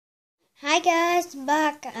Hi guys, I'm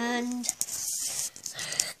back, and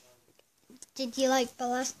did you like the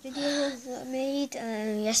last videos that I made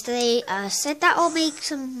yesterday? I said that I'll make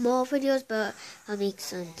some more videos, but I'll make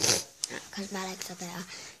some cosmetics are better.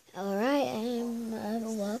 Alright,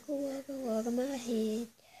 welcome my head.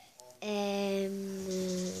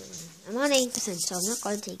 I'm on 8%, so I'm not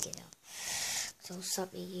going to take it out. So I'll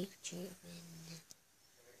stop my YouTube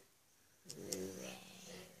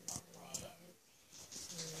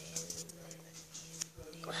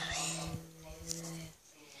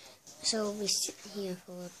So we'll be sitting here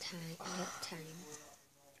for a time.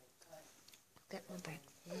 Get my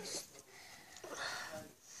breakfast.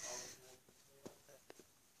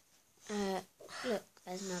 Look,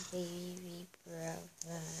 there's my baby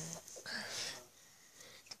brother.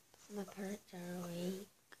 My parents are awake.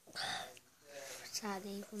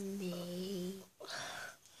 Sadly for me.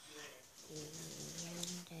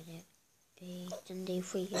 Sunday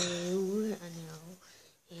for you, I know,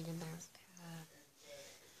 in America.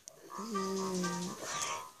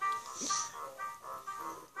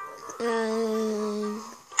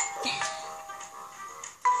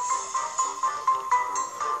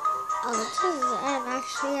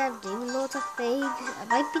 I'm doing lots of things. I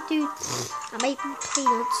might be playing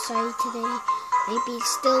outside today. Maybe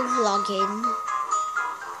still vlogging.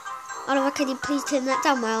 Oliver, can you please turn that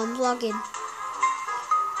down while I'm vlogging?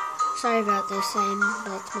 Sorry about this,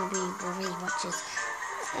 but it's my baby brother he watches.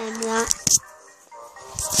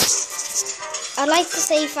 I'd like to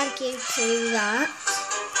say thank you to that.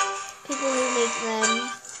 People who make them.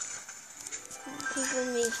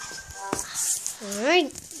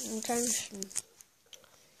 Alright,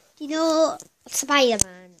 you know,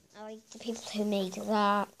 Spider-Man. I like the people who made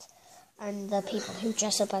that. And the people who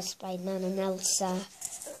dress up as Spider-Man and Elsa.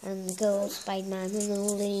 And the girl Spider-Man and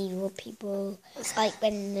all the evil people. It's like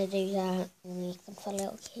when they do that and make them for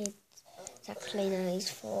little kids. It's actually nice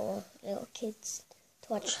for little kids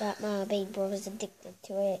to watch that. My baby brother's addicted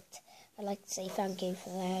to it. I'd like to say thank you for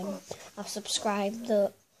them. I've subscribed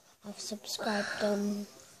on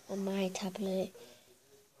my tablet.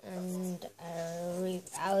 And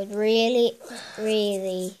I would really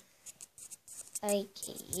like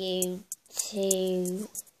you to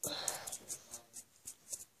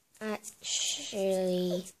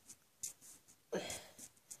actually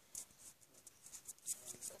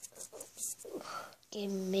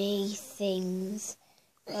give me things.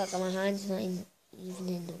 Look, my hand's not even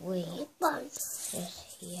in the way. It's just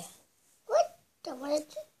here. What? The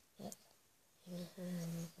what? Look, my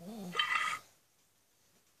hand's there.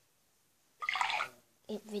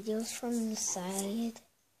 Get videos from the side.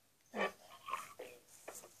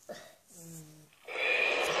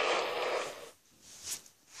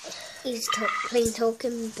 He's playing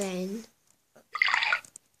Talking Ben.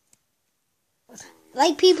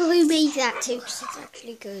 Like people who made that too, because it's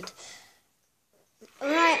actually good.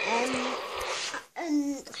 Alright,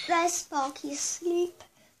 and there's Sparky asleep.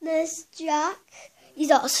 There's Jack. He's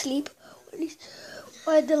not asleep.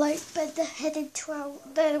 When the light bend the head into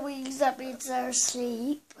their wings, that means they're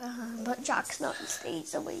asleep. But Jack's not, he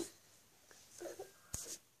stays awake.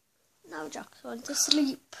 Now Jack's going to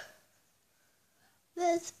sleep.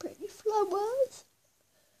 There's pretty flowers.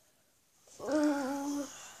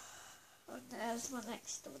 And there's my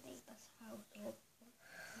next door neighbour's house.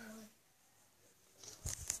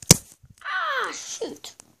 Ah,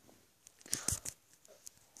 shoot.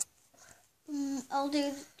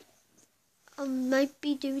 I might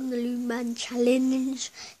be doing the Luman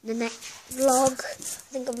challenge in the next vlog. I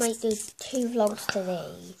think I might do 2 vlogs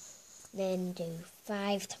today, then do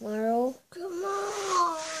 5 tomorrow. Come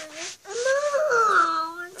on.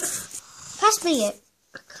 Pass me it.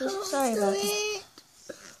 Sorry about it.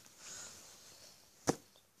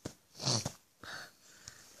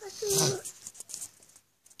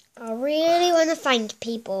 I really want to thank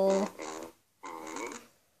people.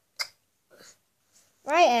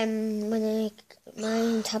 Right,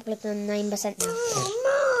 my tablet's on 9% now.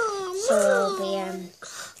 So it'll be,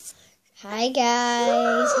 hi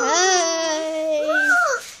guys, hi!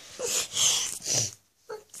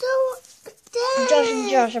 Josh and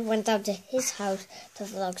Josh have went down to his house to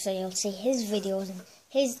vlog, so you'll see his videos in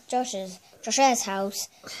Josh's house,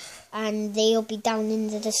 and they'll be down in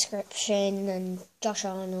the description, and Josh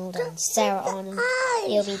Arnold and Sarah Arnold,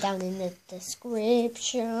 they'll be down in the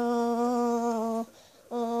description.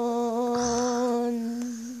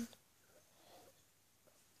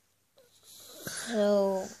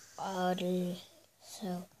 So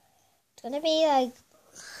it's gonna be like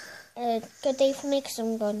a good day for me because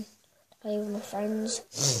I'm going to play with my friends.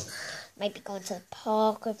 Might be going to the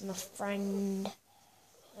park with my friend.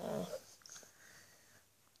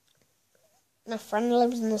 my friend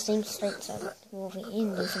lives in the same street, so we'll be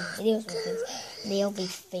in do some videos with him. And he'll be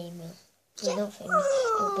famous. He's not famous.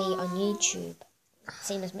 He'll be on YouTube,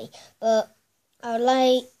 same as me. But I would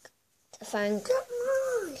like to thank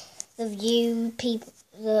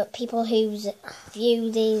the people who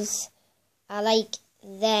view these. I like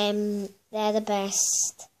them. They're the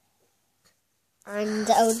best. And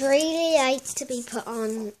I would really like to be put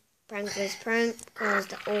on Prankers Prank because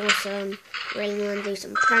they're awesome. Really want to do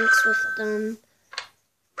some pranks with them.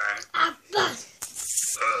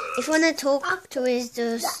 If you want to talk to us,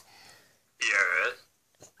 just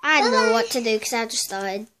I don't know what to do because I just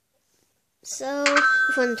started. So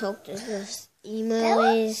if you want to talk to us, just email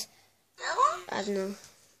us. I don't know.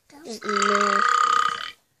 Just email.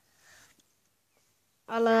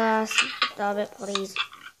 I'll stop it, please.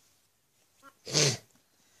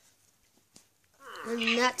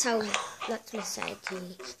 And that's my side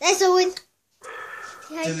TV. That's Owen.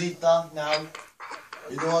 Delete that now.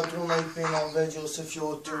 You know I don't like being on videos if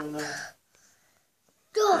you're doing it.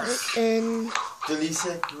 Delete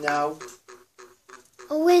it now.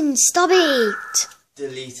 Owen, stop it.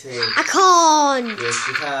 Delete it. I can't. Yes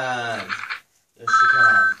you can. Yes you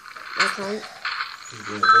can. I can't. You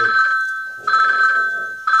do it.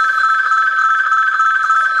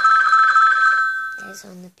 There's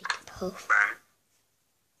on the big puff.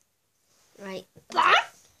 Right.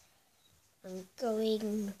 I'm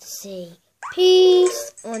going to say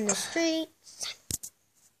peace on the street.